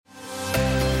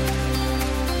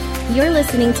You're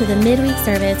listening to the midweek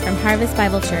service from Harvest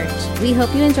Bible Church. We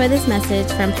hope you enjoy this message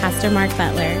from Pastor Mark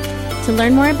Butler. To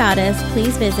learn more about us,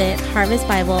 please visit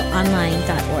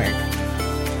harvestbibleonline.org.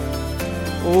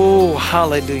 Oh,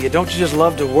 hallelujah. Don't you just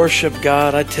love to worship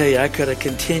God? I tell you, I could have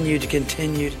continued.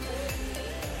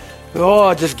 Oh,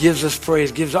 it just gives us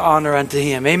praise, gives honor unto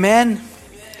Him. Amen?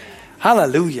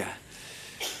 Hallelujah.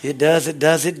 It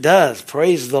does.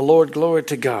 Praise the Lord. Glory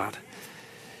to God.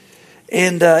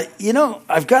 And,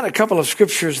 I've got a couple of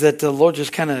scriptures that the Lord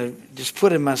just kind of just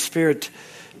put in my spirit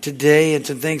today and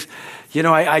some things. You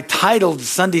know, I titled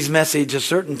Sunday's message a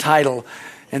certain title,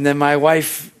 and then my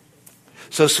wife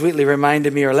so sweetly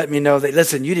reminded me or let me know that,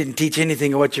 listen, you didn't teach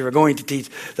anything of what you were going to teach.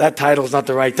 That title is not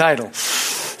the right title.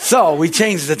 So we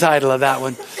changed the title of that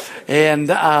one. And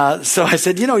so I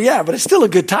said, but it's still a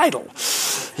good title.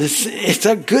 It's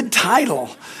a good title.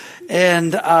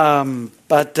 And,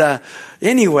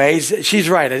 anyways, she's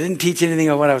right. I didn't teach anything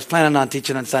of what I was planning on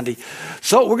teaching on Sunday.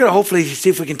 So we're going to hopefully see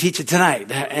if we can teach it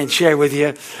tonight and share with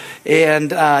you. And,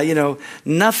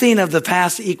 nothing of the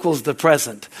past equals the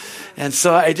present. And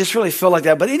so I just really feel like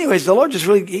that. But anyways, the Lord just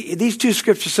really, these two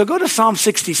scriptures. So go to Psalm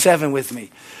 67 with me.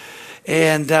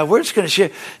 And we're just going to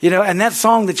share, and that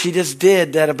song that she just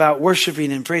did, that about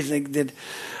worshiping and praising,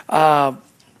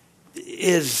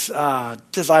 is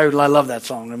just, I love that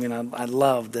song. I mean, I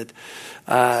love that,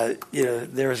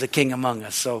 there is a king among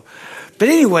us. So, but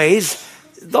anyways,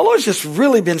 the Lord's just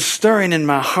really been stirring in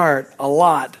my heart a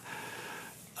lot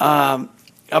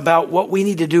about what we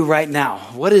need to do right now.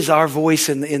 What is our voice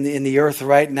in the earth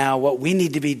right now? What we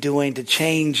need to be doing to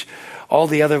change all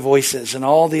the other voices and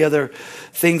all the other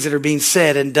things that are being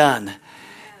said and done.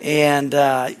 And,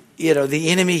 the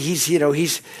enemy,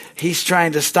 he's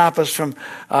trying to stop us from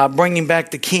bringing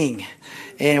back the King.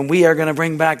 And we are going to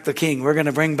bring back the King. We're going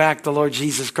to bring back the Lord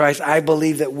Jesus Christ. I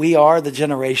believe that we are the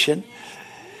generation.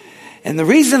 And the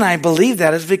reason I believe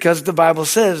that is because the Bible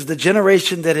says the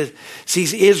generation that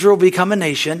sees Israel become a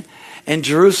nation and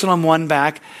Jerusalem won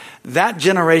back, that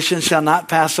generation shall not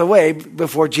pass away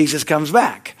before Jesus comes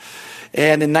back.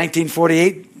 And in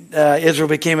 1948, Israel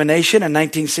became a nation. In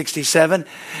 1967,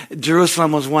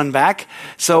 Jerusalem was won back.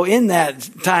 So in that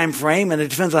time frame, and it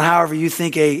depends on however you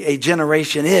think a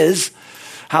generation is,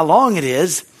 how long it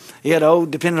is,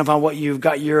 depending upon what you've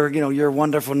got your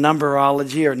wonderful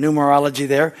numberology or numerology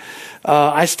there.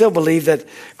 I still believe that,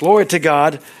 glory to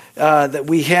God, that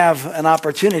we have an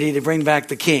opportunity to bring back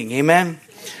the King. Amen?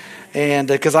 And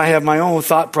because I have my own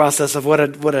thought process of what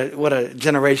a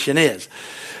generation is.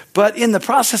 But in the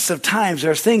process of times,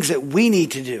 there's things that we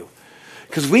need to do.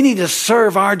 Because we need to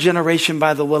serve our generation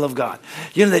by the will of God.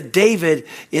 You know that David,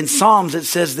 in Psalms, it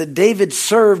says that David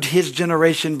served his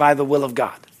generation by the will of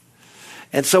God.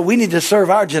 And so we need to serve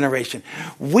our generation.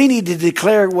 We need to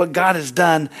declare what God has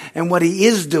done and what He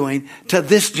is doing to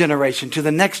this generation, to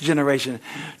the next generation,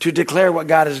 to declare what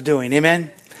God is doing. Amen?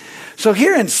 So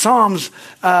here in Psalms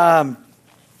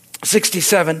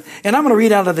 67, and I'm going to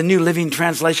read out of the New Living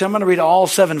Translation. I'm going to read all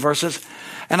 7 verses.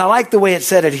 And I like the way it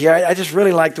said it here. I just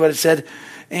really liked what it said.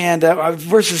 And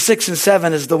verses 6 and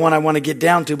 7 is the one I want to get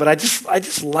down to, but I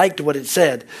just liked what it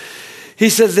said. He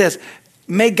says this,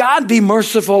 may God be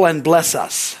merciful and bless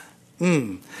us.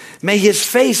 May His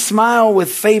face smile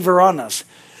with favor on us.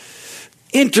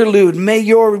 Interlude, may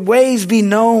your ways be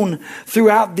known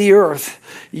throughout the earth,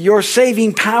 your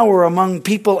saving power among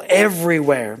people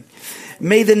everywhere.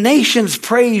 May the nations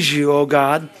praise you, O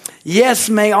God. Yes,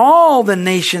 may all the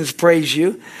nations praise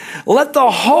you. Let the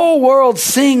whole world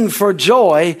sing for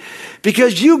joy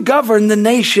because you govern the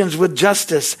nations with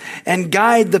justice and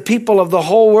guide the people of the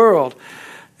whole world.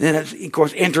 Then, of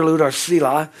course, interlude or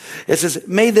Selah. It says,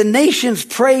 may the nations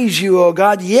praise you, O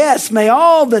God. Yes, may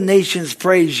all the nations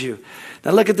praise you.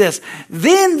 Now look at this.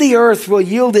 Then the earth will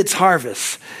yield its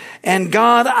harvest. And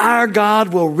God, our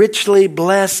God, will richly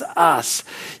bless us.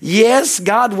 Yes,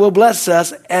 God will bless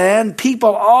us, and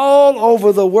people all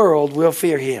over the world will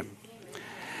fear Him.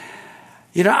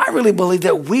 I really believe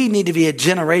that we need to be a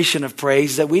generation of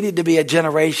praise, that we need to be a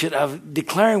generation of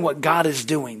declaring what God is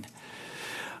doing.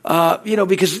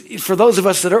 Because for those of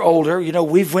us that are older,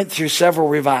 we've went through several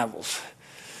revivals.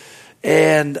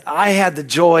 And I had the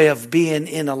joy of being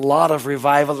in a lot of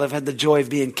revivals. I've had the joy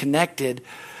of being connected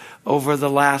over the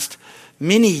last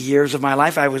many years of my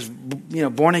life. I was,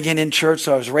 born again in church,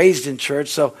 so I was raised in church.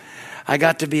 So I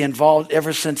got to be involved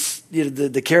ever since the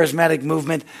charismatic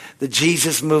movement, the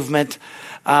Jesus movement,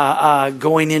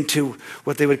 going into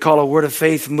what they would call a word of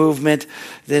faith movement,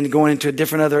 then going into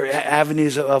different other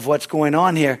avenues of what's going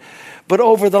on here. But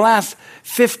over the last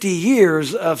 50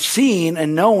 years of seeing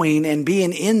and knowing and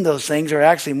being in those things, or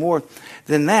actually more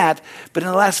than that. But in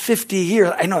the last 50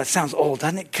 years, I know it sounds old,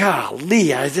 doesn't it?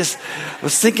 Golly, I just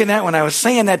was thinking that when I was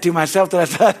saying that to myself, that I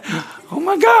thought, oh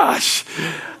my gosh,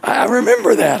 I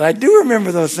remember that. I do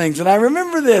remember those things. And I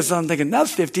remember this. I'm thinking,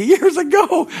 that's 50 years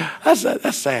ago.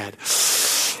 That's sad.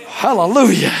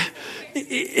 Hallelujah.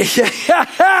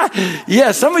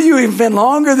 Yeah, some of you have been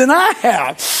longer than I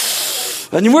have.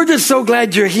 And we're just so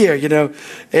glad you're here,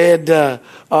 And,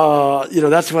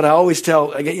 that's what I always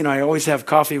tell. I always have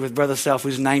coffee with Brother Self,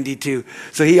 who's 92.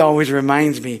 So he always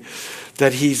reminds me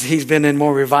that he's been in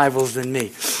more revivals than me.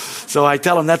 So I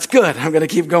tell him, that's good. I'm going to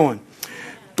keep going.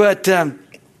 But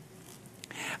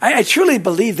I truly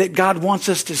believe that God wants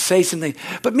us to say something.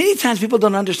 But many times people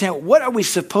don't understand, what are we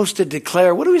supposed to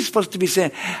declare? What are we supposed to be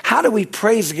saying? How do we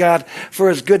praise God for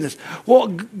his goodness? Well,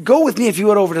 go with me, if you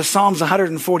would, over to Psalms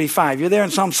 145. You're there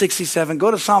in Psalm 67. Go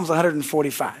to Psalms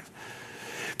 145.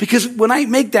 Because when I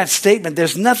make that statement,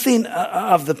 there's nothing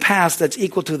of the past that's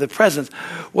equal to the present.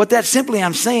 What that simply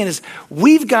I'm saying is,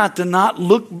 we've got to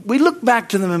we look back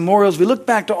to the memorials, we look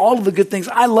back to all of the good things.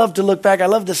 I love to look back, I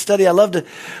love to study, I love to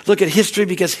look at history,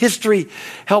 because history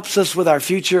helps us with our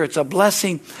future. It's a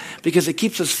blessing because it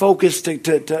keeps us focused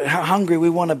to how hungry we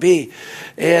want to be.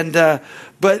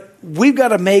 But we've got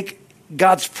to make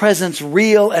God's presence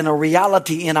real and a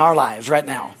reality in our lives right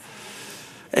now.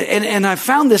 And I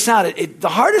found this out. The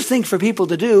hardest thing for people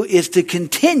to do is to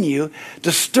continue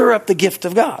to stir up the gift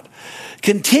of God.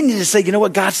 Continue to say, you know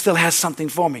what, God still has something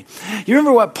for me. You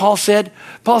remember what Paul said?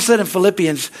 Paul said in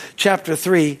Philippians chapter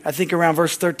 3, I think around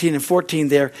verse 13 and 14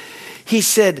 there, he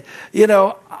said,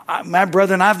 my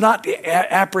brethren, I've not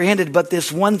apprehended, but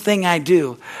this one thing I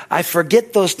do. I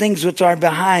forget those things which are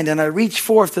behind, and I reach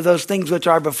forth to those things which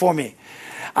are before me.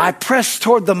 I press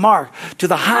toward the mark, to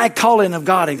the high calling of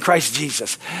God in Christ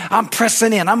Jesus. I'm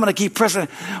pressing in. I'm going to keep pressing.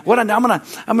 I'm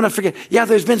going to forget. Yeah,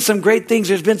 there's been some great things.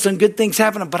 There's been some good things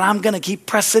happening, but I'm going to keep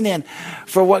pressing in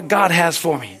for what God has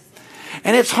for me.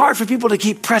 And it's hard for people to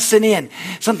keep pressing in.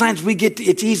 Sometimes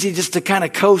it's easy just to kind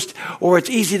of coast, or it's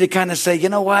easy to kind of say, you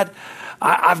know what?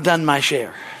 I've done my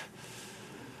share.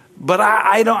 But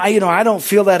I don't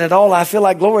feel that at all. I feel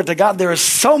like, glory to God, there is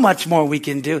so much more we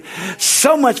can do,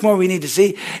 so much more we need to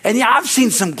see. And yeah, I've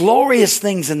seen some glorious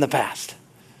things in the past.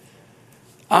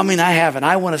 I mean, I haven't.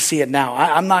 I want to see it now.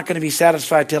 I'm not going to be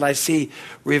satisfied till I see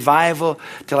revival,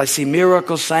 till I see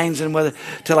miracles, signs, and wonders,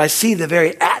 till I see the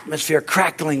very atmosphere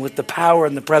crackling with the power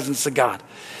and the presence of God.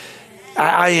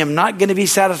 I am not going to be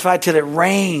satisfied till it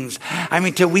rains.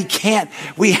 Till we can't.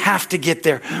 We have to get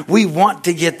there. We want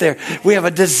to get there. We have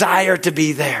a desire to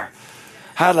be there.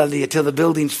 Hallelujah. Till the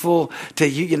building's full. Till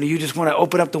you just want to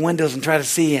open up the windows and try to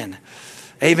see in.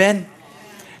 Amen.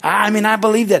 I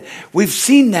believe that we've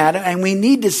seen that, and we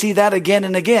need to see that again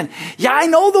and again. Yeah, I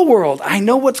know the world. I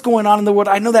know what's going on in the world.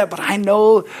 I know that, but I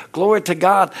know, glory to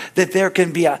God, that there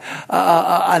can be an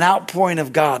outpouring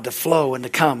of God to flow and to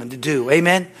come and to do.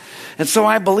 Amen. And so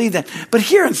I believe that. But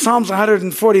here in Psalms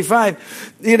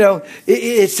 145,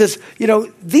 it says,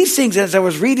 these things, as I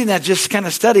was reading that, just kind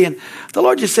of studying, the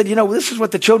Lord just said, this is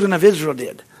what the children of Israel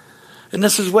did. And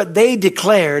this is what they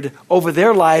declared over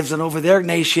their lives and over their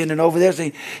nation and over their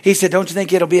thing. He said, don't you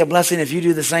think it'll be a blessing if you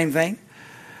do the same thing?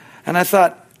 And I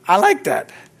thought, I like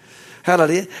that.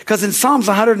 Hallelujah. Because in Psalms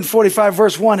 145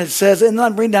 verse 1 it says, and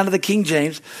I'm reading down to the King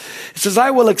James, it says,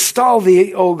 I will extol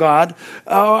thee, O God,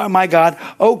 O my God,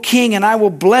 O King, and I will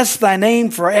bless thy name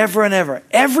forever and ever.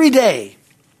 Every day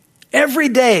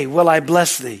will I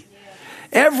bless thee.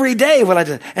 Every day will I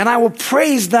do, and I will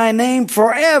praise thy name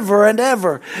forever and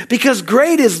ever, because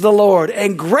great is the Lord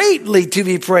and greatly to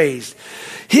be praised.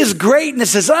 His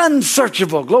greatness is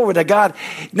unsearchable. Glory to God.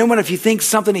 No matter if you think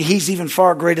something, he's even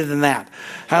far greater than that.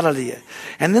 Hallelujah.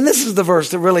 And then this is the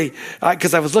verse that really,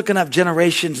 because I was looking up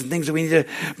generations and things that we need to,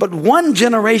 but one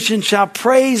generation shall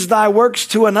praise thy works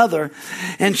to another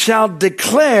and shall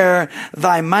declare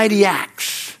thy mighty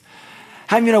acts.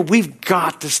 We've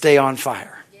got to stay on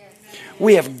fire.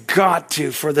 We have got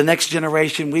to, for the next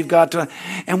generation, we've got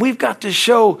to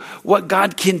show what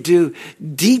God can do,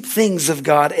 deep things of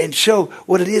God, and show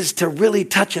what it is to really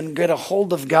touch and get a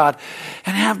hold of God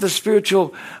and have the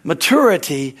spiritual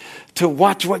maturity to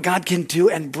watch what God can do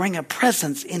and bring a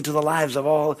presence into the lives of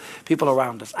all people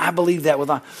around us. I believe that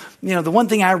the one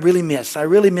thing I really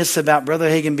miss about Brother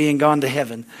Hagin being gone to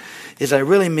heaven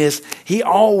is he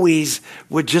always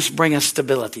would just bring us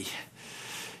stability.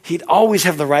 He'd always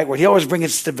have the right word. He always bring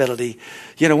us stability.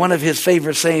 One of his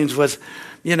favorite sayings was,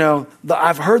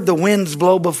 I've heard the winds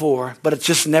blow before, but it's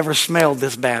just never smelled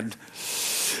this bad.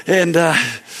 And,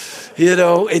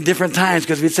 in different times,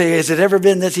 because we'd say, has it ever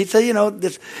been this? He'd say,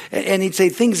 this, and he'd say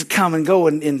things come and go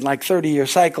in like 30-year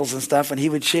cycles and stuff, and he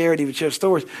would share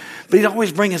stories, but he'd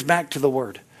always bring us back to the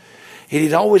Word.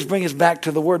 He'd always bring us back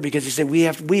to the Word, because he said we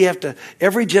have to,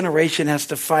 every generation has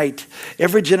to fight.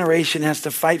 Every generation has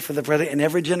to fight for the present, and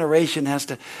every generation has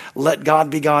to let God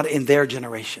be God in their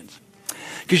generations.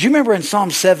 Because you remember in Psalm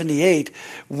 78,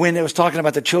 when it was talking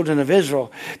about the children of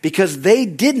Israel, because they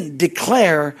didn't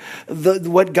declare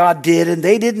what God did, and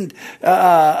they didn't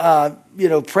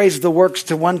praise the works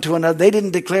to one to another. They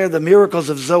didn't declare the miracles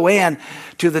of Zoan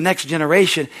to the next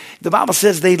generation. The Bible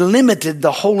says they limited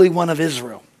the Holy One of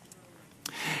Israel.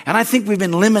 And I think we've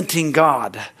been limiting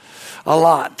God a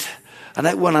lot. And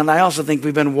I also think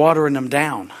we've been watering him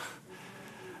down.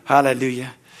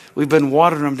 Hallelujah. We've been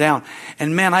watering them down.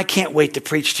 And man, I can't wait to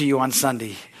preach to you on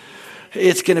Sunday.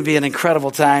 It's going to be an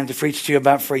incredible time to preach to you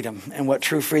about freedom and what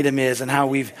true freedom is and how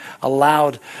we've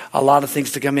allowed a lot of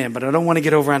things to come in. But I don't want to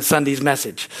get over on Sunday's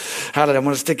message. I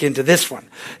want to stick into this one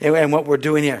and what we're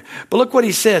doing here. But look what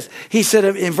he says. He said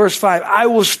in verse 5, I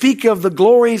will speak of the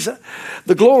glorious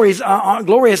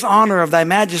honor of thy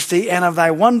majesty and of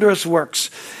thy wondrous works.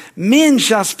 Men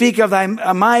shall speak of thy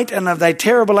might and of thy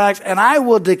terrible acts, and I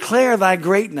will declare thy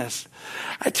greatness.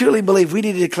 I truly believe we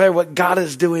need to declare what God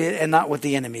is doing and not what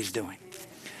the enemy's doing.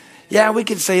 Yeah, we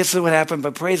can say this is what happened,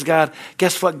 but praise God,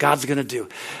 guess what God's going to do?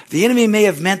 The enemy may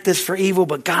have meant this for evil,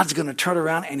 but God's going to turn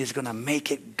around and he's going to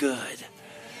make it good.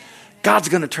 God's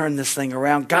going to turn this thing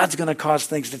around. God's going to cause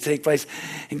things to take place,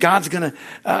 and God's going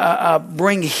to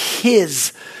bring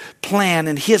his plan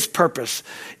and his purpose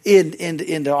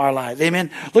into our lives.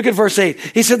 Amen. Look at verse 8.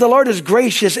 He said, the Lord is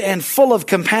gracious and full of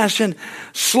compassion,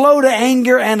 slow to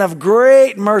anger, and of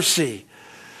great mercy.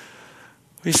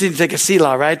 We seem to take a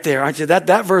Selah right there, aren't you?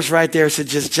 That verse right there should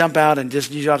just jump out and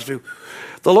just you ought to do.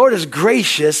 The Lord is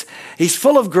gracious. He's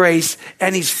full of grace,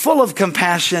 and he's full of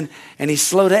compassion, and he's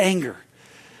slow to anger.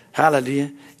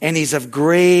 Hallelujah. And he's of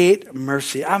great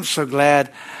mercy. I'm so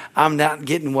glad I'm not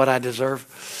getting what I deserve.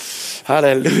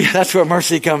 Hallelujah. That's where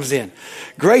mercy comes in.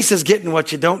 Grace is getting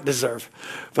what you don't deserve.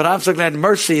 But I'm so glad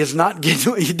mercy is not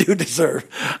getting what you do deserve.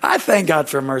 I thank God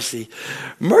for mercy.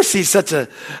 Mercy is such a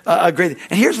great...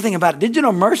 And here's the thing about it. Did you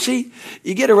know mercy?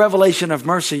 You get a revelation of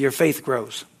mercy, your faith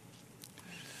grows.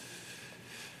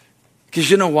 Because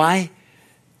you know why?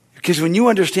 Because when you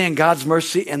understand God's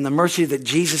mercy and the mercy that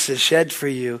Jesus has shed for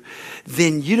you,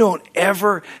 then you don't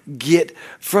ever get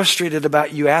frustrated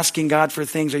about you asking God for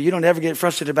things, or you don't ever get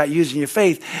frustrated about using your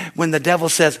faith when the devil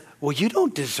says, well, you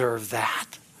don't deserve that.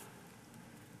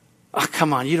 Oh,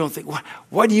 come on, you don't think,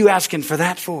 what are you asking for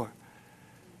that for?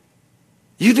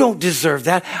 You don't deserve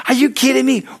that. Are you kidding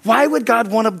me? Why would God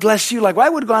want to bless you? Why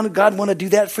would God want to do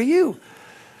that for you?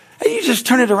 And you just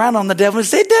turn it around on the devil and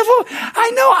say, devil,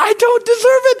 I know I don't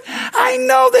deserve it. I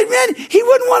know that, man, he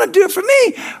wouldn't want to do it for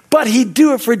me, but he'd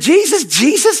do it for Jesus.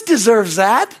 Jesus deserves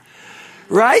that,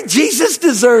 right? Jesus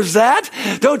deserves that.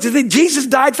 Don't you think Jesus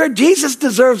died for it? Jesus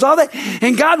deserves all that.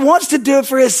 And God wants to do it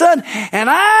for his son. And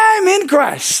I'm in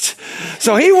Christ.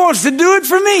 So he wants to do it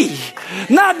for me.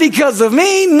 Not because of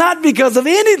me, not because of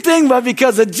anything, but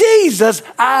because of Jesus,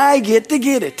 I get to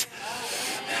get it.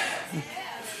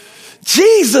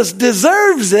 Jesus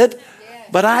deserves it,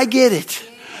 but I get it.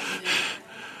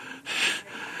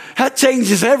 That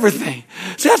changes everything.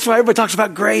 See, that's why everybody talks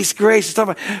about grace.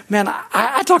 Man,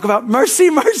 I talk about mercy.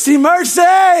 I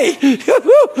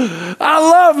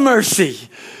love mercy.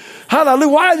 Hallelujah.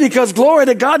 Why? Because glory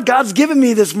to God. God's given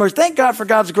me this mercy. Thank God for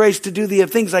God's grace to do the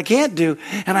things I can't do.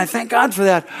 And I thank God for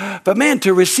that. But man,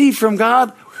 to receive from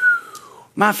God,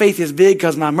 my faith is big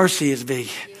because my mercy is big.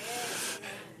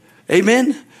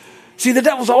 Amen. See, the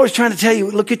devil's always trying to tell you,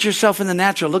 look at yourself in the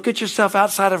natural. Look at yourself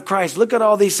outside of Christ. Look at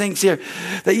all these things here.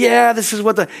 But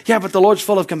the Lord's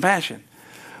full of compassion.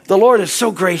 The Lord is so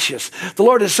gracious. The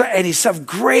Lord is and he's of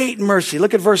great mercy.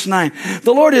 Look at verse 9.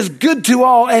 The Lord is good to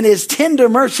all, and his tender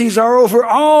mercies are over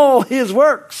all his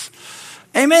works.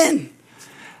 Amen.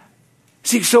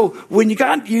 See, so when you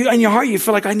got in your heart, you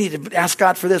feel like I need to ask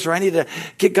God for this, or I need to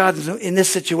get God in this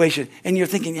situation. And you're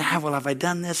thinking, have I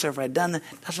done this, or have I done that?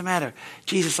 Doesn't matter.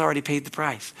 Jesus already paid the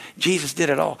price. Jesus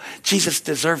did it all. Jesus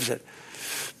deserves it.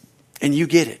 And you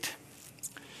get it.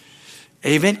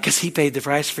 Amen? Because he paid the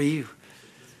price for you.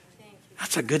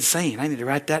 That's a good saying. I need to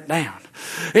write that down.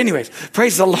 Anyways,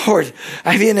 praise the Lord.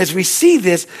 I mean, as we see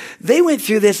this, they went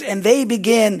through this and they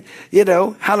began,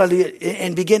 hallelujah,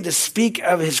 and began to speak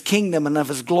of his kingdom and of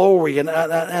his glory and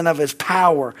of his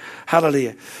power.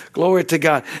 Hallelujah. Glory to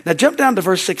God. Now jump down to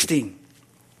verse 16.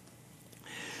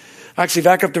 Actually,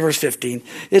 back up to verse 15.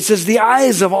 It says, the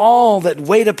eyes of all that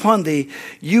wait upon thee,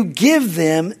 you give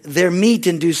them their meat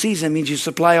in due season. It means you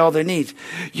supply all their needs.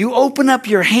 You open up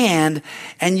your hand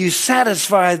and you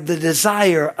satisfy the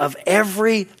desire of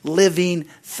every living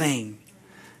thing.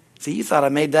 See, you thought I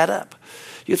made that up.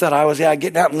 You thought I was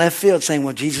getting out in left field saying,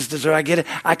 well, Jesus deserves, I get it.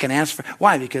 I can ask for,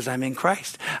 why? Because I'm in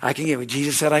Christ. I can give it.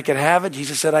 Jesus said I could have it.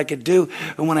 Jesus said I could do.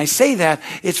 And when I say that,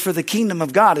 it's for the kingdom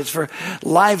of God. It's for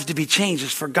lives to be changed.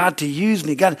 It's for God to use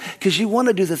me. God, because you want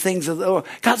to do the things of the Lord.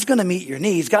 God's going to meet your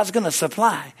needs. God's going to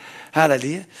supply.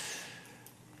 Hallelujah.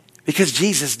 Because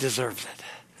Jesus deserves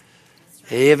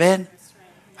it. Amen.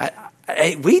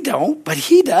 We don't, but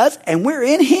he does. And we're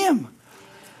in him.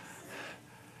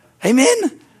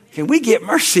 Amen. And we get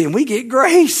mercy and we get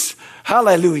grace.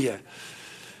 Hallelujah.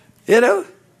 You know,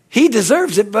 he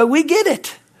deserves it, but we get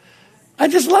it. I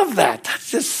just love that. That's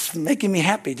just making me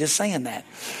happy just saying that.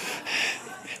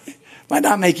 Might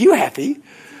not make you happy,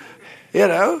 you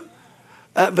know,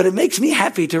 but it makes me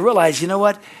happy to realize, you know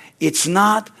what? It's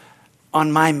not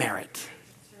on my merit.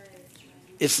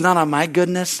 It's not on my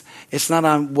goodness. It's not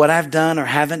on what I've done or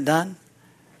haven't done.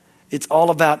 It's all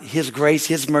about his grace,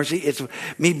 his mercy. It's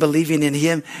me believing in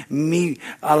him, me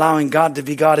allowing God to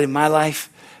be God in my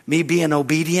life, me being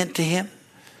obedient to him.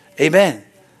 Amen.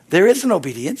 There is an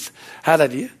obedience.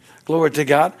 Hallelujah. Glory to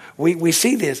God. We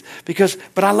see this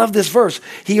but I love this verse.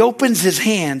 He opens his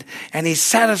hand and he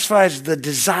satisfies the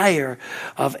desire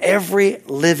of every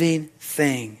living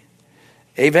thing.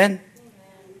 Amen.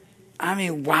 I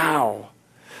mean, wow.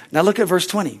 Now look at verse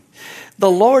 20. The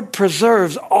Lord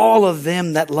preserves all of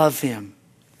them that love him.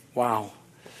 Wow.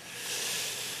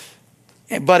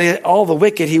 But all the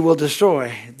wicked he will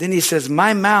destroy. Then he says,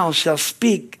 my mouth shall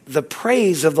speak the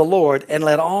praise of the Lord, and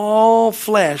let all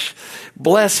flesh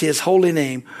bless his holy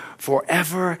name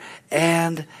forever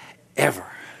and ever.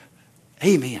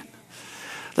 Amen.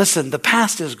 Listen, the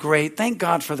past is great. Thank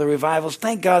God for the revivals.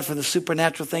 Thank God for the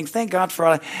supernatural things. Thank God for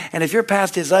all. And if your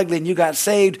past is ugly and you got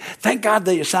saved, thank God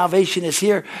that your salvation is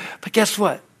here. But guess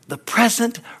what? The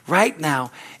present right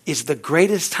now is the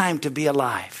greatest time to be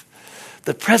alive.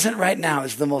 The present right now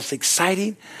is the most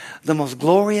exciting, the most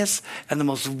glorious, and the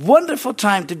most wonderful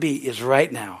time to be is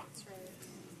right now.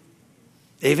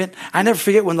 Amen. I never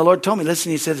forget when the Lord told me,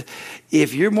 listen, he said,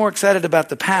 if you're more excited about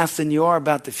the past than you are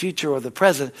about the future or the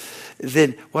present,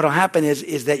 then what will happen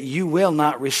is that you will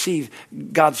not receive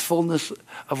God's fullness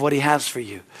of what he has for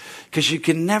you. Because you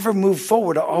can never move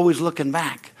forward always looking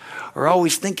back or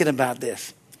always thinking about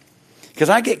this. Because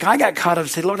I got caught up and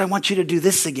said, Lord, I want you to do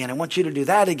this again. I want you to do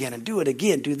that again and do it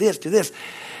again. Do this, do this.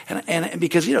 And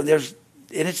because, you know,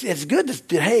 it's good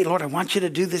to, hey, Lord, I want you to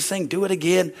do this thing. Do it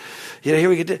again. You know, here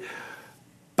we get to.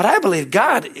 But I believe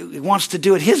God wants to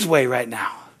do it his way right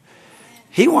now.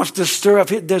 He wants to stir up.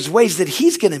 There's ways that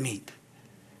he's going to meet.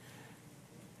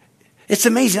 It's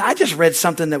amazing. I just read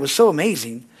something that was so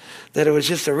amazing that it was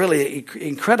just a really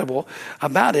incredible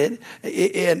about it.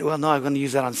 Well, no, I'm going to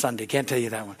use that on Sunday. Can't tell you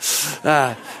that one.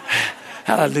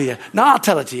 Hallelujah. No, I'll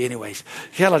tell it to you anyways.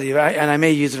 Hallelujah. And I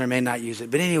may use it or may not use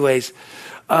it. But anyways,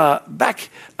 back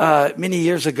many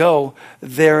years ago,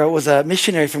 there was a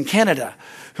missionary from Canada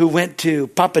who went to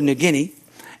Papua New Guinea,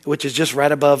 which is just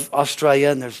right above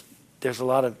Australia, and there's a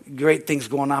lot of great things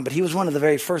going on. But he was one of the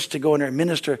very first to go in there and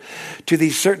minister to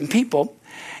these certain people.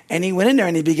 And he went in there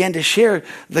and he began to share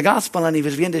the gospel, and he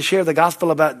began to share the gospel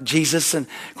about Jesus, and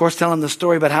of course telling the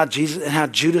story about how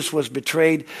Judas was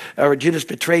betrayed, or Judas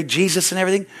betrayed Jesus and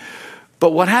everything.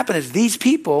 But what happened is these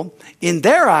people, in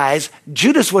their eyes,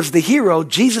 Judas was the hero,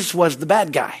 Jesus was the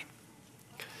bad guy.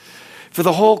 For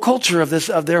the whole culture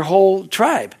of their whole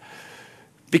tribe.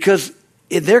 Because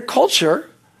in their culture,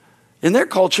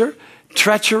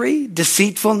 treachery,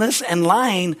 deceitfulness, and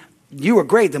lying, you were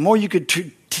great. The more you could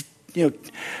treat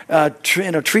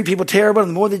people terrible,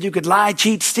 the more that you could lie,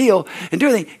 cheat, steal, and do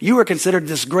everything, you were considered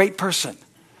this great person.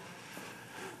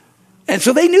 And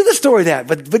so they knew the story of that,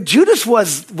 but Judas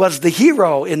was the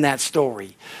hero in that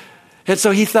story. And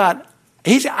so he thought,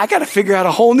 I got to figure out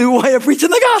a whole new way of preaching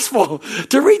the gospel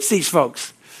to reach these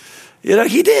folks. You know,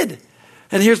 he did.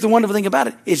 And here's the wonderful thing about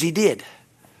it, is he did.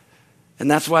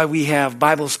 And that's why we have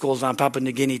Bible schools on Papua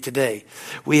New Guinea today.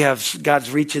 We have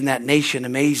God's reaching that nation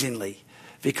amazingly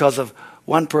because of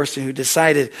one person who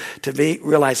decided to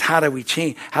realize, how do we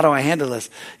change? How do I handle this?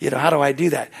 You know, how do I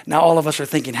do that? Now all of us are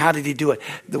thinking, how did he do it?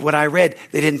 What I read,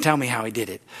 they didn't tell me how he did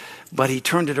it. But he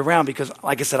turned it around because,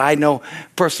 like I said, I know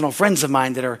personal friends of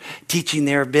mine that are teaching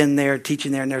there, been there,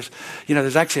 teaching there. And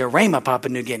there's actually a Rhema, Papua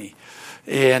New Guinea.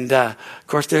 And, of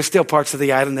course, there's still parts of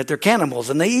the island that they're cannibals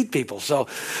and they eat people. So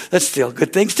that's still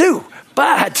good things too.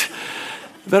 But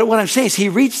But what I'm saying is he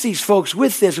reached these folks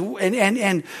with this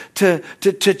and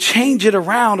to change it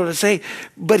around or to say,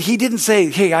 but he didn't say,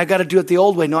 hey, I got to do it the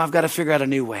old way. No, I've got to figure out a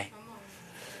new way.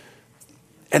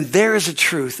 And there is a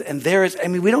truth. And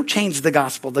we don't change the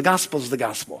gospel. The gospel is the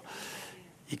gospel.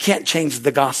 You can't change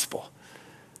the gospel.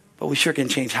 But we sure can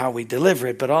change how we deliver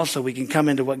it. But also we can come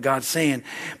into what God's saying.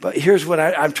 But here's what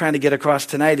I'm trying to get across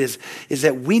tonight is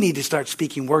that we need to start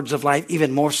speaking words of life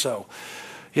even more so.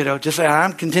 Just like I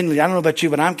don't know about you,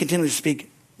 but I'm continually to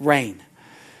speak rain,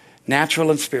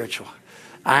 natural and spiritual.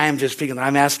 I am just speaking.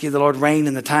 I'm asking the Lord rain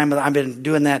in the time. I've been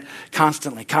doing that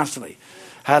constantly.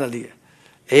 Hallelujah.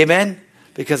 Amen.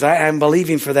 Because I am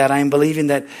believing for that. I am believing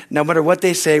that no matter what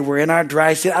they say, we're in our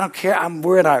dry season. I don't care.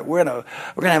 We're going to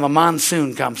have a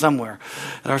monsoon come somewhere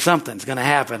or something's going to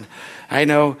happen. I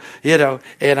know,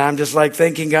 and I'm just like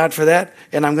thanking God for that.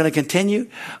 And I'm going to continue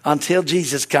until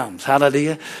Jesus comes.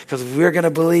 Hallelujah. Because we're going to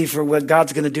believe for what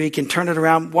God's going to do. He can turn it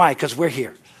around. Why? Because we're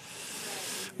here.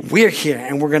 We're here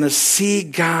and we're going to see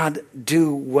God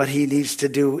do what he needs to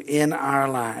do in our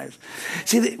lives.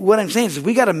 See, what I'm saying is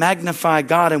we got to magnify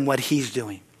God and what he's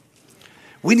doing.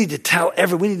 We need to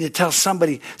tell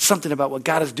somebody something about what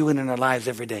God is doing in our lives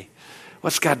every day.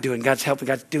 What's God doing? God's helping.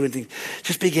 God's doing things.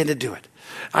 Just begin to do it.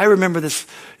 I remember this,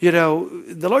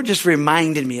 the Lord just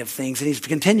reminded me of things, and he's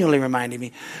continually reminding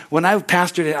me. When I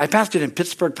pastored in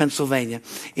Pittsburgh, Pennsylvania,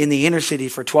 in the inner city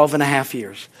for 12 and a half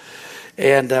years.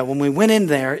 And when we went in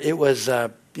there, it was,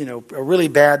 a really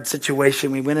bad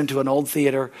situation. We went into an old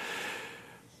theater,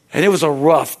 and it was a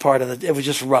rough part of it. It was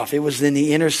just rough. It was in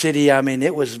the inner city.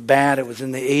 It was bad. It was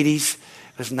in the 80s.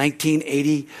 It was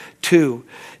 1982.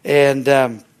 And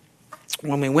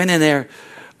when we went in there,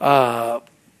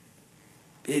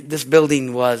 this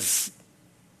building was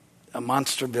a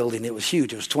monster building. It was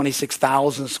huge. It was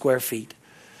 26,000 square feet.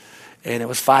 And it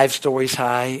was 5 stories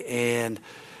high. And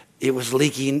it was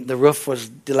leaking. The roof was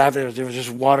dilapidated. There was just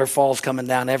waterfalls coming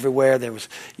down everywhere.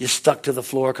 You stuck to the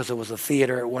floor because it was a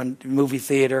theater, one movie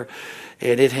theater.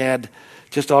 And it had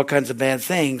just all kinds of bad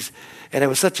things. And it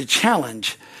was such a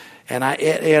challenge. And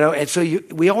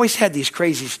we always had these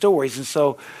crazy stories. And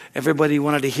so everybody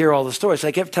wanted to hear all the stories. So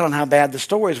I kept telling how bad the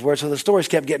stories were. So the stories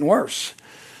kept getting worse.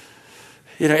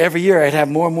 Every year I'd have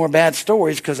more and more bad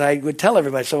stories because I would tell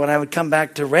everybody. So when I would come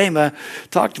back to Rhema,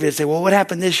 talk to me and say, well, what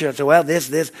happened this year? I'd say, well, this.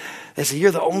 They say,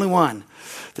 you're the only one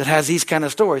that has these kind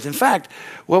of stories. In fact,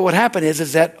 what would happen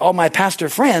is that all my pastor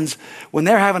friends, when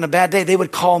they're having a bad day, they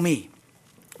would call me.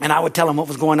 And I would tell them what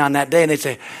was going on that day. And they'd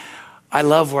say, I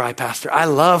love where I pastor. I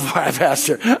love where I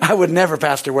pastor. I would never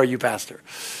pastor where you pastor.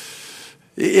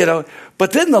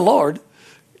 But then the Lord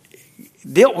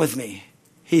dealt with me.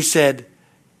 He said,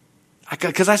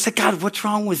 because I said, God, what's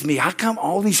wrong with me? How come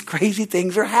all these crazy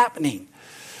things are happening?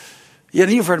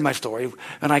 You've heard my story.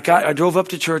 And I drove up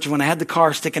to church, and when I had the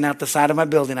car sticking out the side of my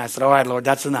building, I said, all right, Lord,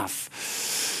 that's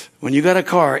enough. When you got a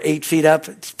car 8 feet up,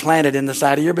 it's planted in the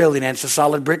side of your building, and it's a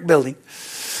solid brick building.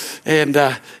 And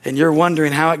you're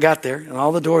wondering how it got there, and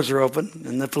all the doors are open,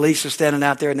 and the police are standing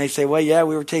out there, and they say, well, yeah,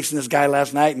 we were chasing this guy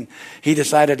last night, and he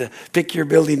decided to pick your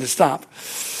building to stop.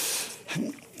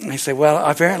 And I said, well,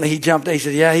 apparently he jumped. He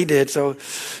said, yeah, he did. So,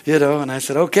 and I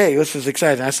said, okay, this was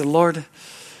exciting. I said, Lord,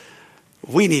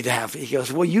 we need to have, he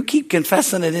goes, well, you keep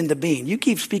confessing it into being. You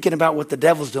keep speaking about what the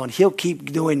devil's doing. He'll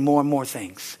keep doing more and more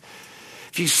things.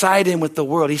 If you side in with the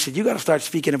world, he said, you got to start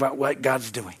speaking about what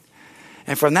God's doing.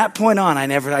 And from that point on,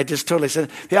 I just totally said,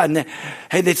 yeah. And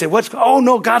they'd say,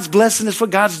 God's blessing. That's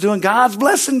what God's doing. God's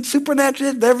blessing,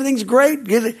 supernatural. Everything's great.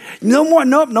 No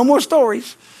more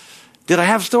stories. Did I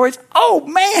have stories? Oh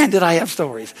man, did I have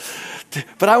stories.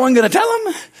 But I wasn't going to tell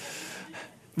them.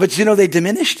 But they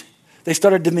diminished. They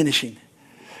started diminishing.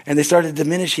 And they started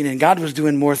diminishing, and God was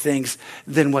doing more things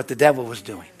than what the devil was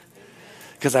doing.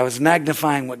 Because I was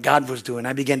magnifying what God was doing.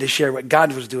 I began to share what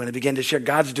God was doing. I began to share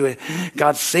God's doing.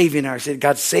 God's saving us.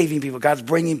 God's saving people. God's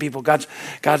bringing people. God's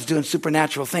doing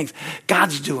supernatural things.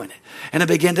 God's doing it. And I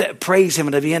began to praise him,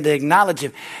 and I began to acknowledge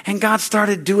him. And God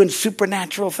started doing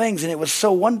supernatural things, and it was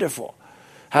so wonderful.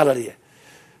 Hallelujah.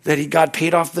 That God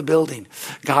paid off the building.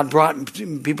 God brought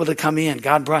people to come in.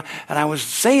 And I was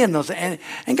saying those, and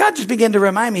God just began to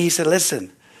remind me. He said,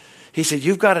 listen, he said,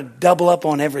 you've got to double up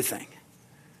on everything.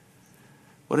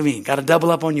 What do you mean? Got to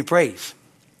double up on your praise.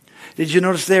 Did you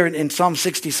notice there in Psalm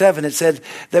 67, it said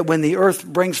that when the earth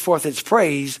brings forth its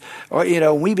praise, or,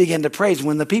 we begin to praise.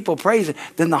 When the people praise it,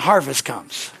 then the harvest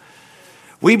comes.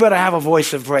 We better have a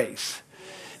voice of praise.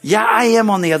 Yeah, I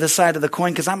am on the other side of the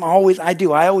coin because I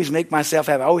always make myself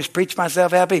happy. I always preach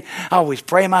myself happy. I always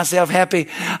pray myself happy.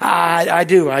 I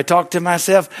do. I talk to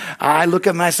myself. I look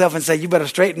at myself and say, you better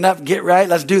straighten up, get right.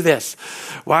 Let's do this.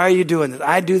 Why are you doing this?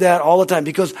 I do that all the time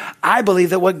because I believe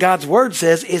that what God's word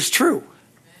says is true.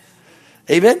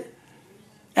 Amen?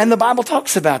 And the Bible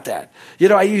talks about that. You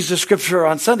know, I use the scripture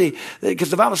on Sunday because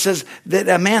the Bible says that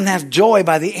a man has joy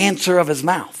by the answer of his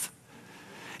mouth.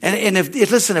 And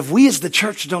if we as the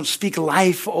church don't speak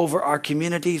life over our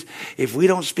communities, if we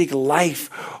don't speak life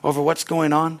over what's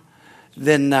going on,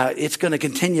 then it's going to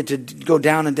continue to go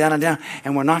down and down and down,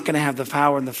 and we're not going to have the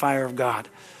power and the fire of God.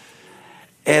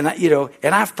 And, you know,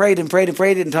 and I've prayed and prayed and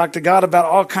prayed and talked to God about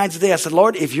all kinds of things. I said,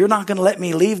 Lord, if you're not going to let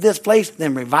me leave this place,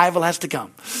 then revival has to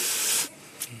come.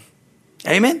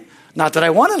 Amen? Not that I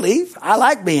want to leave. I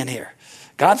like being here.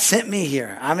 God sent me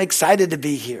here. I'm excited to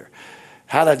be here.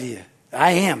 Hallelujah.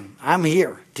 I'm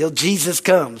here till Jesus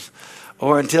comes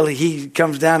or until he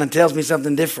comes down and tells me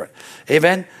something different.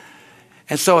 Amen.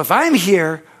 And so if I'm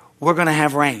here, we're going to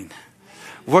have rain.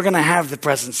 We're going to have the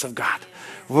presence of God.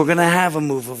 We're going to have a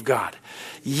move of God.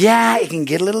 Yeah, it can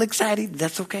get a little exciting.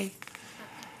 That's okay.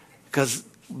 Because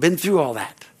been through all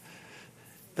that.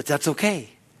 But that's okay.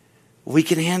 We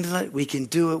can handle it. We can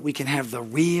do it. We can have the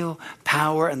real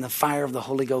power and the fire of the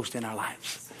Holy Ghost in our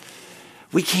lives.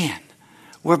 We can.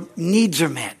 Where needs are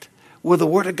met, where the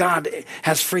Word of God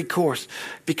has free course,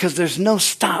 because there's no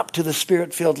stop to the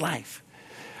Spirit-filled life.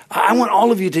 I want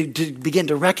all of you to begin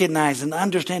to recognize and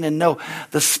understand and know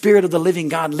the Spirit of the living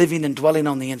God living and dwelling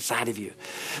on the inside of you.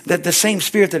 That the same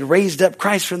Spirit that raised up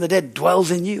Christ from the dead dwells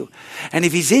in you. And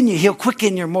if He's in you, He'll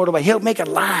quicken your mortal body. He'll make it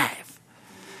alive.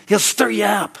 He'll stir you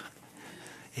up.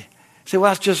 You say,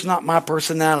 well, that's just not my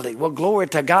personality. Well, glory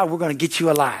to God, we're going to get you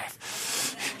alive.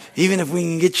 Even if we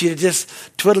can get you to just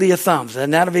twiddle your thumbs,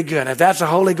 then that'll be good. If that's a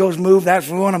Holy Ghost move,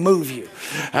 we want to move you.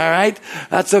 All right?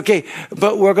 That's okay.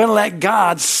 But we're going to let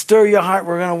God stir your heart.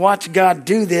 We're going to watch God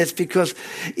do this because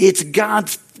it's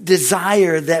God's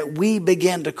desire that we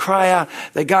begin to cry out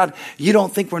that God, you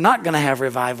don't think we're not going to have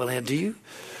revival here, do you?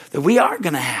 That we are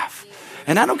going to have.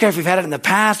 And I don't care if we've had it in the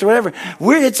past or whatever.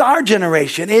 It's our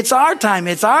generation. It's our time.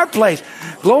 It's our place.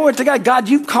 Glory to God. God,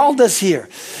 you've called us here.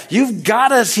 You've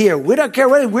got us here. We don't care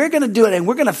what we're going to do it, and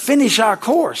we're going to finish our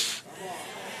course.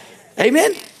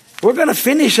 Amen? We're going to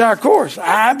finish our course.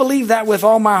 I believe that with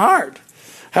all my heart.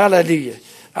 Hallelujah.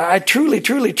 I truly,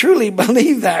 truly, truly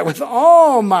believe that with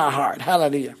all my heart.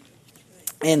 Hallelujah.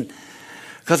 And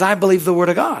because I believe the Word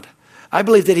of God. I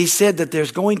believe that He said that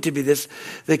there's going to be this,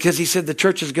 because He said the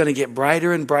church is going to get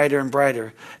brighter and brighter and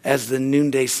brighter as the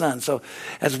noonday sun. So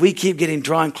as we keep getting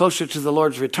drawn closer to the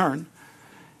Lord's return,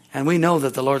 and we know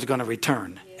that the Lord's going to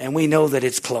return, and we know that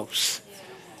it's close.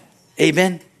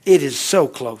 Amen? It is so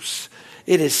close.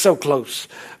 It is so close.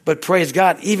 But praise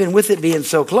God, even with it being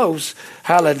so close,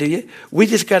 hallelujah, we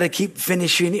just got to keep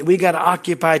finishing it. We got to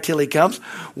occupy till He comes.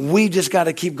 We just got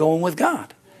to keep going with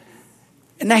God.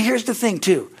 And now here's the thing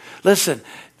too. Listen,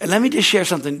 let me just share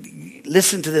something.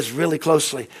 Listen to this really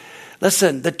closely.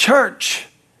 Listen, the church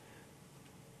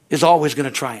is always going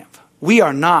to triumph. We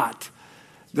are not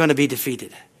going to be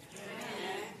defeated.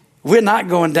 We're not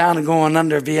going down and going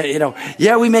under.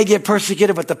 Yeah, we may get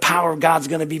persecuted, but the power of God's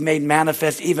going to be made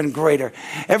manifest even greater.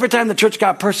 Every time the church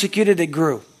got persecuted, it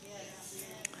grew.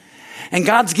 And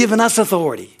God's given us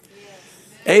authority.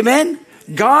 Amen?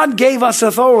 God gave us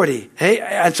authority. Hey,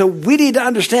 and so we need to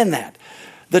understand that.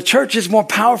 The church is more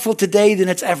powerful today than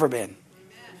it's ever been.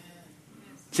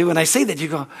 See, when I say that, you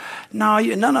go, no.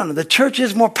 The church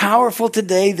is more powerful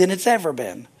today than it's ever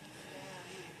been.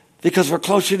 Because we're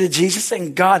closer to Jesus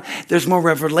and God. There's more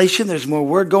revelation. There's more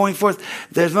word going forth.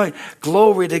 There's more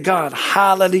glory to God.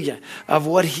 Hallelujah. Of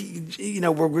what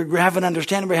we're having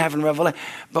understanding. We're having revelation.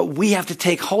 But we have to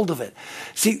take hold of it.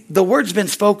 See, the word's been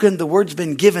spoken. The word's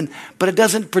been given. But it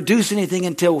doesn't produce anything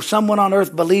until someone on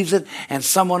earth believes it and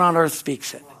someone on earth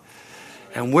speaks it.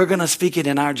 And we're going to speak it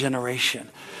in our generation.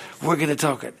 We're going to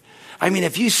talk it. I mean,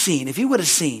 if you would have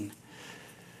seen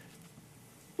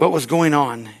what was going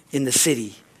on in the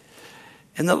city.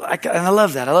 And I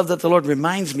love that. I love that the Lord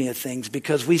reminds me of things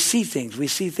because we see things. We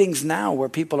see things now where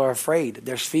people are afraid.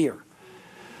 There's fear.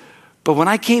 But when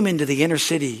I came into the inner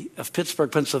city of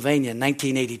Pittsburgh, Pennsylvania in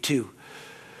 1982,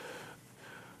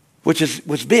 which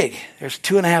was big. There's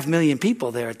 2.5 million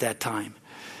people there at that time.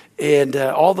 And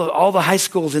all the high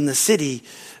schools in the city,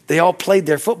 they all played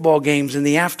their football games in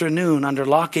the afternoon under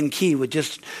lock and key with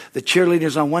just the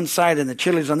cheerleaders on one side and the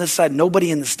cheerleaders on this side,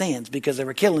 nobody in the stands because they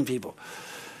were killing people.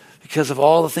 Because of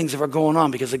all the things that were going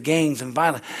on, because of gangs and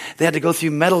violence. They had to go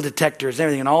through metal detectors and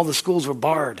everything, and all the schools were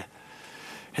barred.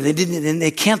 And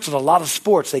they canceled a lot of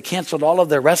sports. They canceled all of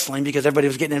their wrestling because everybody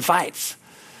was getting in fights.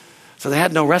 So they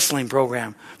had no wrestling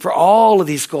program for all of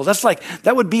these schools.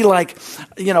 That would be like,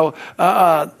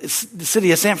 the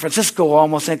city of San Francisco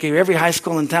almost saying, okay, every high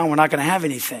school in town, we're not going to have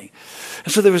anything.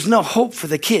 And so there was no hope for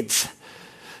the kids.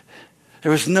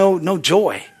 There was no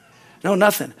joy, no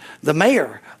nothing. The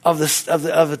mayor of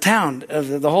the town,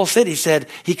 of the whole city said,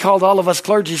 he called all of us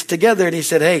clergies together and he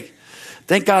said, hey,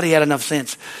 thank God he had enough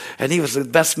sense. And he was the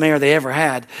best mayor they ever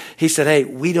had. He said, hey,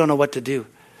 we don't know what to do.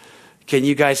 Can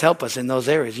you guys help us in those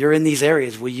areas? You're in these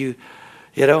areas. Will you,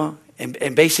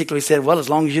 and basically said, well, as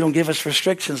long as you don't give us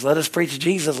restrictions, let us preach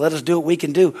Jesus. Let us do what we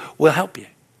can do. We'll help you.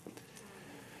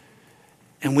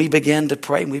 And we began to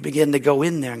pray and we began to go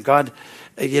in there. And God,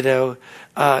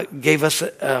 gave us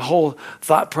a whole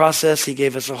thought process. He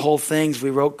gave us a whole things. We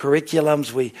wrote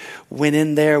curriculums. We went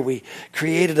in there. We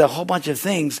created a whole bunch of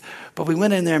things. But we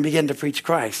went in there and began to preach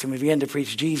Christ. And we began to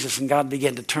preach Jesus. And God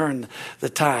began to turn the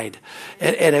tide.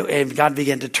 And God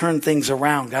began to turn things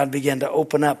around. God began to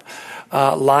open up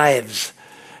lives.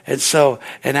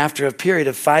 And after a period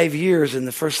of 5 years, and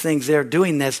the first things they're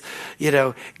doing this,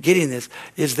 getting this,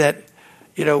 is that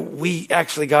we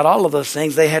actually got all of those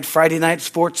things. They had Friday night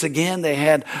sports again. They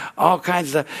had all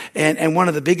kinds of, and one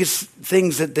of the biggest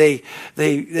things that they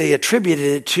attributed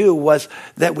it to was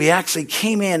that we actually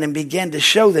came in and began to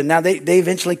show them. Now they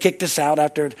eventually kicked us out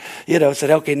after, said,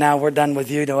 okay, now we're done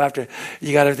with you. After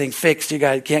you got everything fixed, you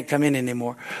can't come in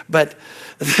anymore. But,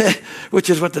 which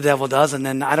is what the devil does. And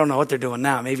then I don't know what they're doing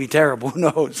now. Maybe terrible. Who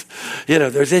knows?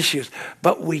 There's issues.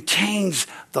 But we changed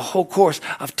the whole course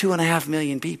of 2.5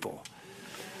 million people.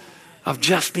 Of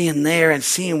just being there and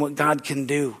seeing what God can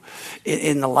do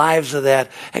in the lives of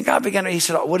that. And God began, he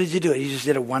said, what did you do? You just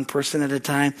did it one person at a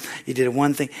time. You did it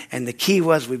one thing. And the key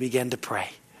was we began to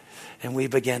pray. And we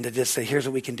began to just say, here's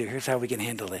what we can do. Here's how we can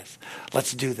handle this.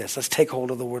 Let's do this. Let's take hold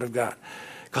of the word of God.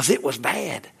 Because it was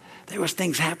bad. There was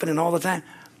things happening all the time.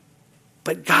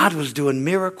 But God was doing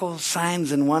miracles,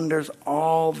 signs, and wonders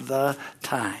all the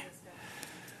time.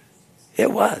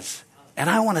 It was. And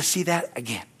I want to see that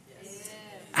again.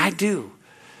 I do.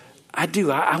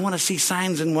 I want to see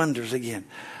signs and wonders again.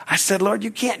 I said, Lord,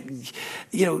 you can't,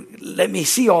 let me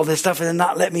see all this stuff and then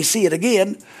not let me see it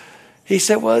again. He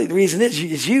said, well, the reason is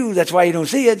it's you. That's why you don't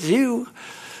see it. It's you.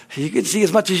 You can see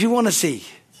as much as you want to see.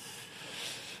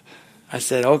 I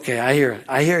said, okay, I hear it.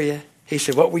 I hear you. He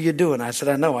said, what were you doing? I said,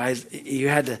 I know. You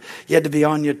had to be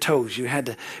on your toes. You had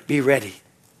to be ready.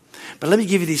 But let me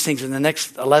give you these things in the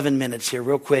next 11 minutes here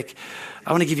real quick.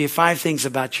 I want to give you 5 things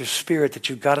about your spirit that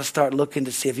you've got to start looking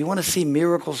to see. If you want to see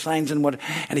miracles, signs, and wonders,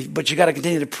 but you got to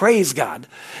continue to praise God.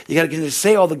 You got to continue to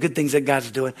say all the good things that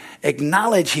God's doing.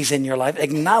 Acknowledge He's in your life.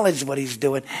 Acknowledge what He's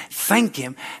doing. Thank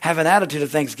Him. Have an attitude of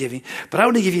thanksgiving. But I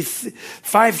want to give you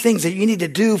 5 things that you need to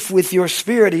do with your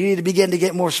spirit. You need to begin to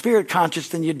get more spirit conscious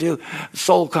than you do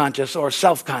soul conscious or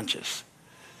self-conscious.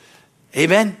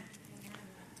 Amen?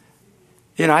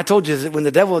 I told you that when the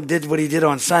devil did what he did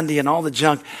on Sunday and all the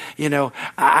junk,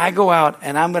 I go out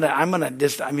and I'm gonna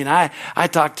just. I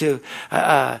talked to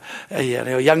a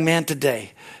young man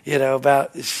today,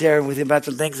 about sharing with him about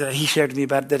some things that he shared to me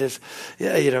about that his,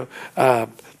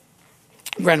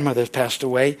 grandmother has passed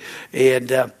away,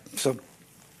 and so.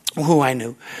 Who I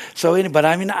knew. So, but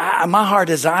my heart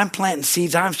is I'm planting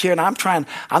seeds, I'm sharing, I'm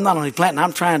not only planting,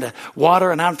 I'm trying to water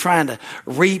and I'm trying to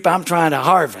reap, I'm trying to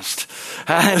harvest.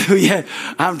 Hallelujah.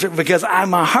 Because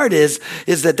my heart is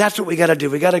that that's what we got to do.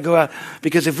 We got to go out,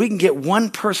 because if we can get one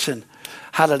person,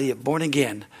 hallelujah, born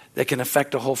again, that can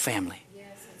affect a whole family. Yes,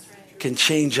 that's right. Can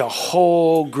change a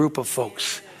whole group of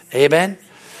folks. Amen.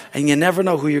 And you never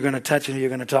know who you're going to touch and who you're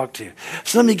going to talk to.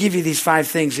 So let me give you these 5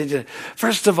 things.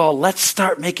 First of all, let's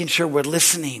start making sure we're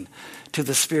listening to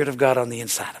the Spirit of God on the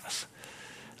inside of us.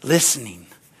 Listening.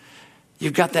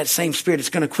 You've got that same Spirit. It's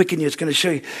going to quicken you. It's going to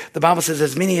show you. The Bible says,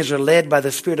 as many as are led by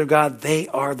the Spirit of God, they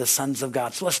are the sons of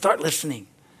God. So let's start listening.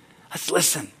 Let's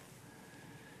listen.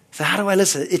 So how do I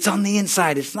listen? It's on the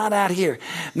inside. It's not out here.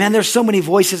 Man, there's so many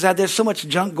voices out there, so much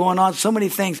junk going on, so many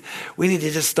things. We need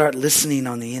to just start listening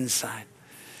on the inside.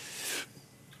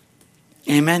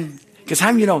 Amen. Because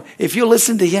if you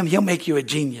listen to Him, He'll make you a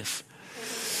genius.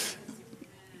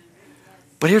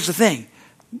 But here's the thing.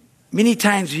 Many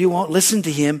times you won't listen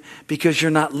to Him because you're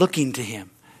not looking to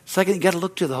Him. Second, you got to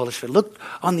look to the Holy Spirit. Look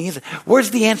on the inside. Where's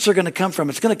the answer going to come from?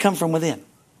 It's going to come from within.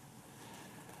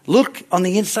 Look on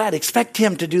the inside. Expect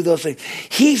Him to do those things.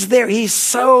 He's there. He's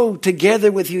so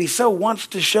together with you. He so wants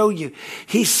to show you.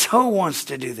 He so wants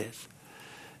to do this.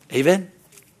 Amen.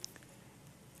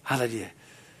 Hallelujah.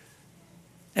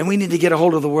 And we need to get a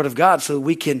hold of the Word of God so that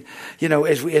we can,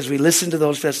 as we listen to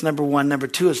those, that's number one. Number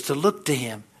two is to look to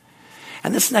Him.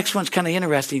 And this next one's kind of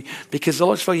interesting because the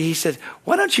Lord spoke, He said,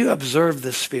 why don't you observe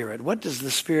the Spirit? What does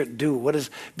the Spirit do? What is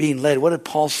being led? What did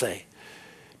Paul say?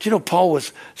 Do you know Paul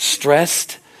was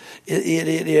stressed?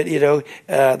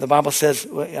 The Bible says,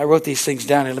 I wrote these things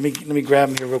down here. Let me grab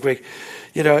them here real quick.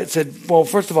 It said, well,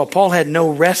 first of all, Paul had no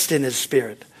rest in his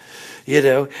spirit.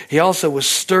 He also was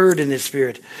stirred in his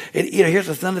spirit. Here's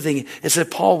another thing. It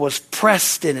said Paul was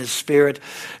pressed in his spirit.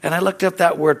 And I looked up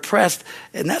that word pressed,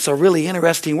 and that's a really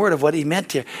interesting word of what he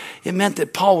meant here. It meant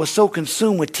that Paul was so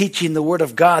consumed with teaching the Word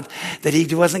of God that he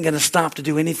wasn't going to stop to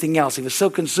do anything else. He was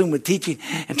so consumed with teaching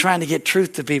and trying to get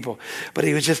truth to people. But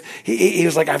he was just, he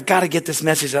was like, I've got to get this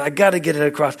message. I've got to get it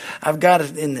across. I've got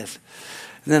it in this.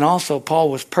 And then also Paul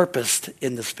was purposed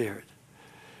in the Spirit.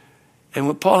 And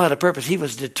when Paul had a purpose, he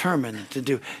was determined to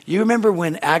do. You remember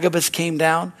when Agabus came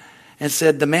down and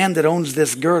said, the man that owns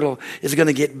this girdle is going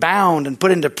to get bound and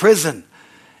put into prison.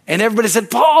 And everybody said,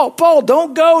 Paul,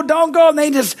 don't go.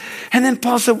 And then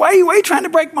Paul said, why are you trying to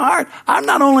break my heart? I'm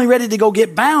not only ready to go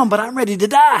get bound, but I'm ready to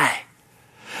die.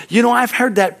 I've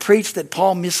heard that preached that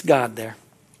Paul missed God there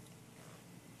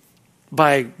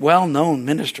by well-known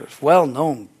ministers,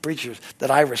 well-known preachers that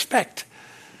I respect.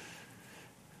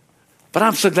 But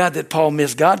I'm so glad that Paul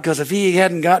missed God, because if he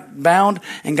hadn't got bound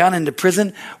and gone into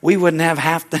prison, we wouldn't have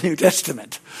half the New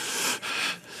Testament.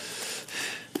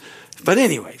 But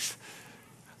anyways,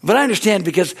 I understand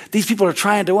because these people are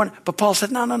trying to warn. But Paul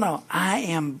said, no.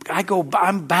 I'm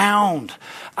bound.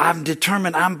 I'm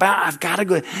determined. I'm bound. I've got to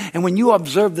go. And when you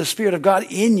observe the Spirit of God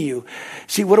in you,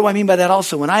 see, what do I mean by that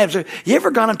also? When I observe, you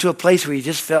ever gone into a place where you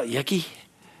just felt yucky?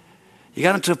 You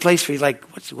got into a place where you're like,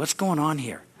 what's going on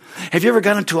here? Have you ever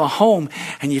gone into a home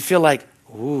and you feel like,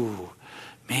 ooh,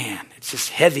 man, it's just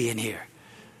heavy in here.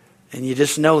 And you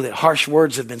just know that harsh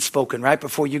words have been spoken right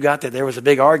before you got there. There was a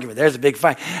big argument. There's a big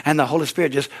fight. And the Holy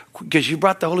Spirit because you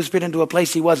brought the Holy Spirit into a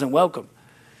place He wasn't welcome.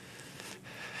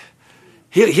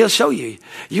 He'll show you.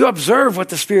 You observe what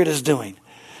the Spirit is doing.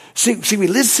 See, we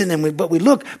listen but we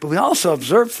look, but we also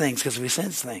observe things because we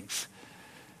sense things.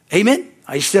 Amen?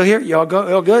 Are you still here? Y'all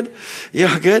good?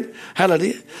 Y'all good?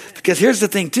 Hallelujah. Because here's the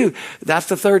thing too. That's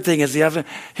the third thing. Here's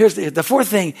the fourth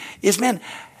thing is, man,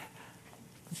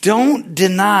 don't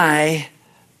deny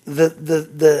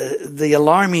the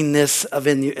alarmingness of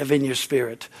in your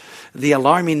spirit. The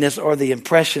alarmingness or the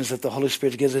impressions that the Holy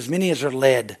Spirit gives, as many as are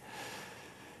led.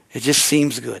 It just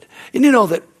seems good. And you know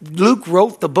that Luke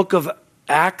wrote the book of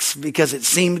Acts because it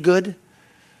seemed good?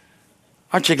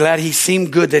 Aren't you glad he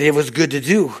seemed good, that it was good to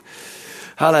do?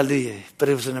 Hallelujah. But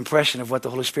it was an impression of what the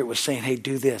Holy Spirit was saying. Hey,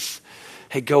 do this.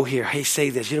 Hey, go here. Hey, say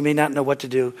this. You may not know what to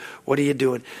do. What are you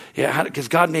doing? Yeah, because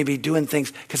God may be doing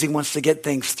things because He wants to get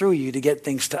things through you to get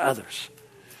things to others.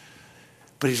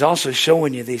 But He's also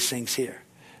showing you these things here.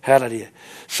 Hallelujah.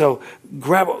 So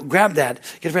grab that.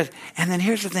 Get ready. And then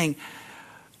here's the thing.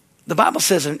 The Bible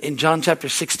says in John chapter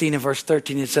 16 and verse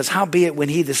 13, it says, howbeit when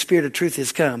He, the Spirit of truth,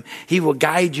 is come, He will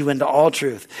guide you into all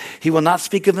truth. He will not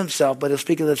speak of Himself, but He'll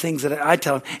speak of the things that I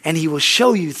tell Him, and He will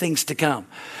show you things to come.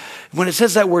 When it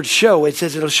says that word show, it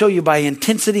says it'll show you by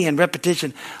intensity and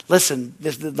repetition. Listen,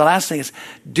 the last thing is,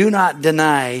 do not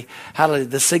deny, hallelujah,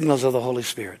 the signals of the Holy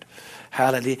Spirit.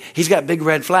 Hallelujah. He's got big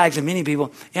red flags, and many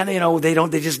people, and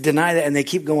they just deny that and they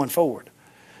keep going forward.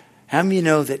 How many of you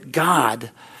know that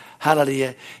God,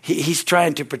 hallelujah, He's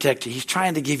trying to protect you. He's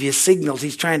trying to give you signals.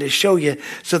 He's trying to show you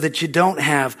so that you don't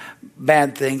have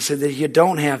bad things, so that you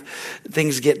don't have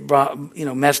things get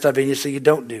messed up in you, so you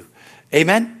don't do.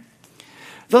 Amen?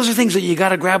 Those are things that you got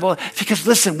to grab on. Because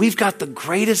listen, we've got the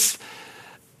greatest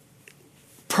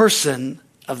person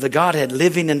of the Godhead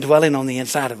living and dwelling on the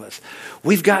inside of us.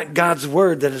 We've got God's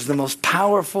Word that is the most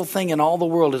powerful thing in all the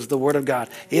world, is the Word of God.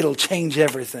 It'll change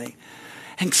everything.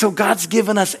 And so God's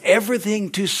given us everything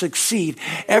to succeed,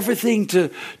 everything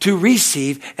to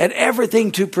receive, and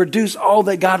everything to produce all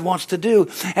that God wants to do.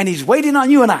 And He's waiting on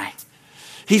you and I.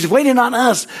 He's waiting on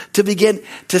us to begin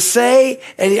to say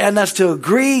and us to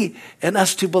agree and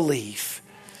us to believe.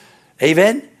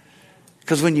 Amen?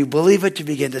 Because when you believe it, you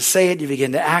begin to say it, you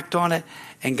begin to act on it,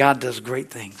 and God does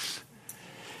great things.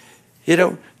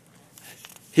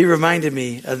 He reminded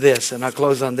me of this, and I'll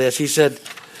close on this. He said,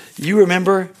 you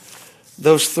remember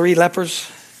those 3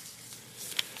 lepers?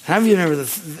 How many of you remember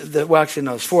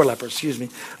it's 4 lepers,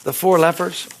 the 4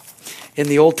 lepers in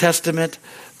the Old Testament,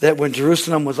 that when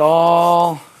Jerusalem was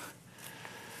all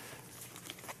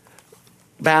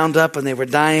bound up and they were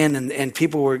dying and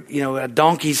people were, a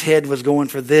donkey's head was going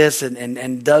for this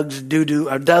and dove's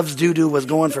doo-doo was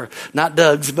going for, not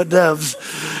Doug's, but doves.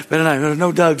 But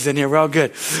no Dougs in here. We're all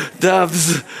good.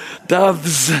 Doves.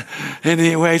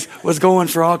 Anyways, was going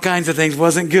for all kinds of things.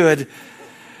 Wasn't good.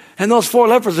 And those 4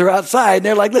 lepers are outside. And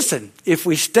they're like, listen, if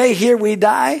we stay here, we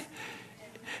die.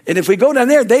 And if we go down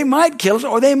there, they might kill us,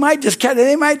 or they might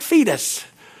feed us.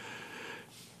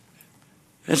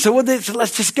 And so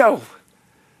let's just go.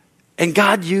 And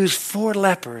God used 4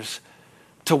 lepers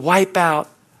to wipe out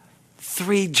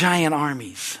 3 giant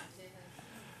armies.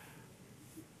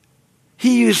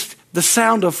 He used the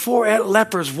sound of 4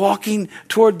 lepers walking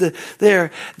toward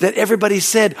there that everybody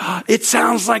said, oh, it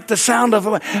sounds like the sound of,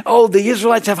 the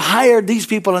Israelites have hired these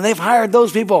people and they've hired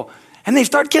those people. And they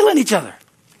start killing each other.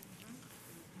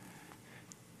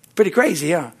 Pretty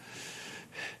crazy, huh?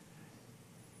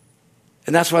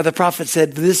 And that's why the prophet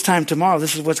said, this time tomorrow,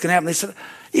 this is what's going to happen. They said,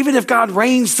 even if God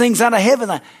rains things out of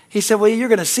heaven, he said, well, you're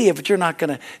going to see it, but you're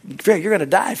going to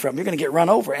die from it. You're going to get run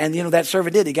over. And that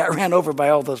servant did. He got ran over by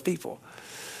all those people.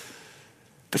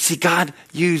 But see, God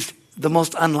used the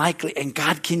most unlikely, and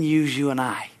God can use you and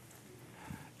I.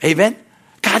 Amen?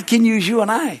 God can use you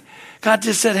and I. God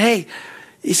just said, hey,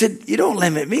 he said, you don't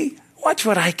limit me. Watch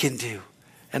what I can do.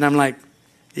 And I'm like,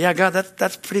 yeah, God,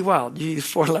 that's pretty wild. You used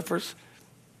 4 lepers.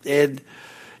 And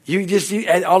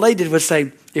and all they did was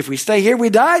say, if we stay here, we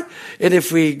die. And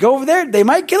if we go over there, they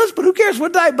might kill us, but who cares? We'll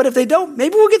die. But if they don't,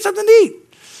 maybe we'll get something to eat.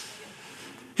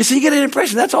 You see, you get an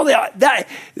impression. That's all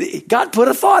God put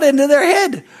a thought into their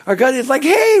head. Or God is like,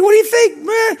 hey, what do you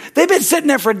think? They've been sitting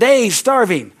there for days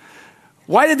starving.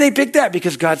 Why did they pick that?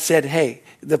 Because God said, hey,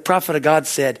 the prophet of God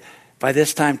said, by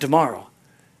this time tomorrow.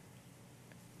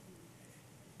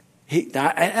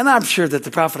 And I'm sure that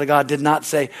the prophet of God did not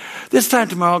say, this time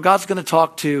tomorrow, God's going to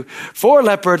talk to 4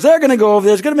 lepers. They're going to go over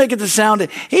there. It's going to make it the sound.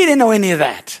 He didn't know any of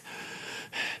that.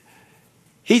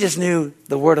 He just knew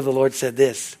the word of the Lord said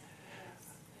this.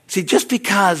 See, just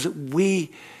because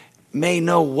we may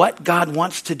know what God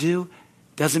wants to do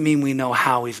doesn't mean we know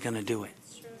how he's going to do it.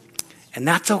 And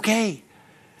that's okay.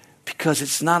 Because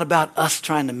it's not about us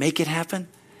trying to make it happen.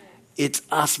 It's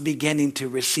us beginning to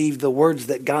receive the words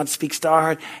that God speaks to our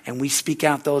heart, and we speak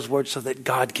out those words so that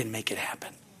God can make it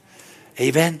happen.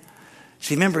 Amen?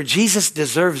 See, remember, Jesus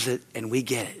deserves it, and we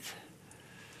get it.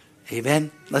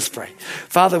 Amen? Let's pray.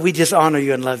 Father, we just honor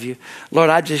you and love you. Lord,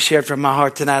 I just shared from my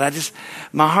heart tonight.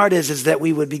 My heart is that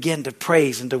we would begin to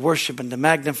praise and to worship and to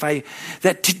magnify you.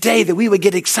 That today, that we would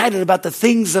get excited about the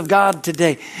things of God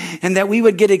today. And that we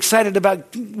would get excited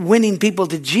about winning people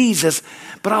to Jesus,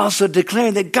 but also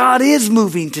declaring that God is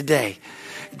moving today.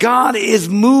 God is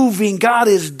moving. God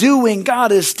is doing.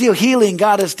 God is still healing.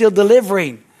 God is still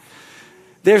delivering.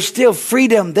 There's still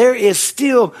freedom. God's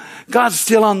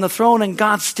still on the throne, and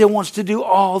God still wants to do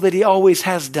all that he always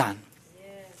has done.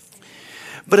 Yes.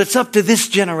 But it's up to this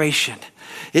generation.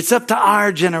 It's up to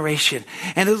our generation.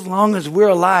 And as long as we're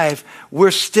alive,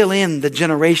 we're still in the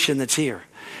generation that's here.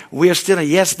 We are still,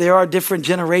 yes, there are different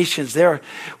generations.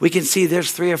 We can see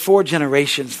there's 3 or 4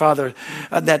 generations, Father,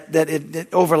 that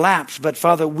it overlaps. But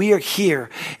Father, we are here.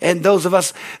 And those of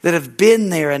us that have been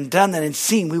there and done that and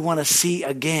seen, we want to see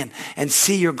again and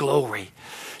see your glory.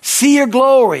 See your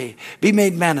glory be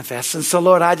made manifest. And so,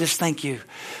 Lord, I just thank you.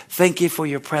 Thank you for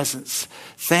your presence.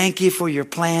 Thank you for your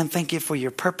plan. Thank you for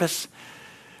your purpose.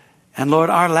 And Lord,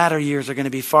 our latter years are going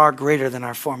to be far greater than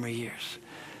our former years.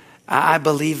 I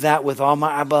believe that with all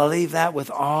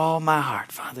my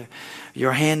heart, Father.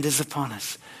 Your hand is upon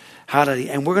us.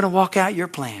 Hallelujah. And we're going to walk out your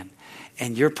plan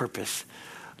and your purpose.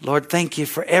 Lord, thank you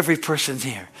for every person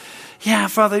here. Yeah,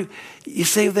 Father, you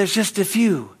say there's just a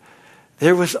few.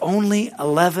 There was only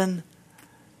 11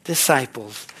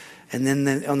 disciples. And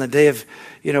then on the day of,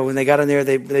 when they got in there,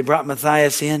 they brought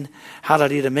Matthias in.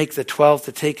 Hallelujah, to make the 12th,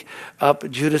 to take up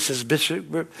Judas as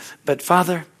bishop. But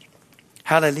Father,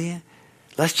 hallelujah,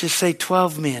 let's just say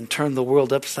 12 men turned the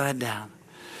world upside down.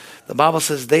 The Bible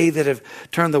says they that have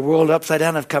turned the world upside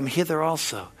down have come hither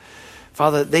also.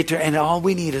 Father, and all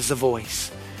we need is a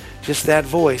voice. Just that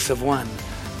voice of one.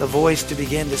 The voice to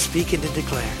begin to speak and to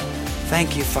declare.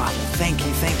 Thank you, Father. Thank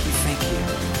you, thank you, thank you.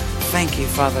 Thank you,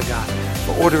 Father God,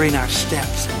 for ordering our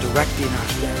steps and directing our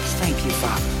steps. Thank you,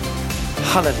 Father.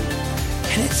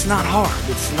 Hallelujah. And it's not hard.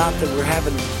 It's not that we're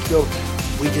having to go.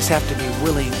 We just have to be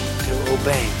willing to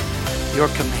obey your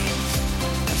commands.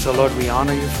 And so, Lord, we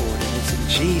honor you for it. And it's in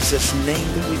Jesus' name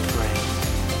that we pray.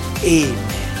 Amen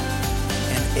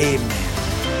and amen.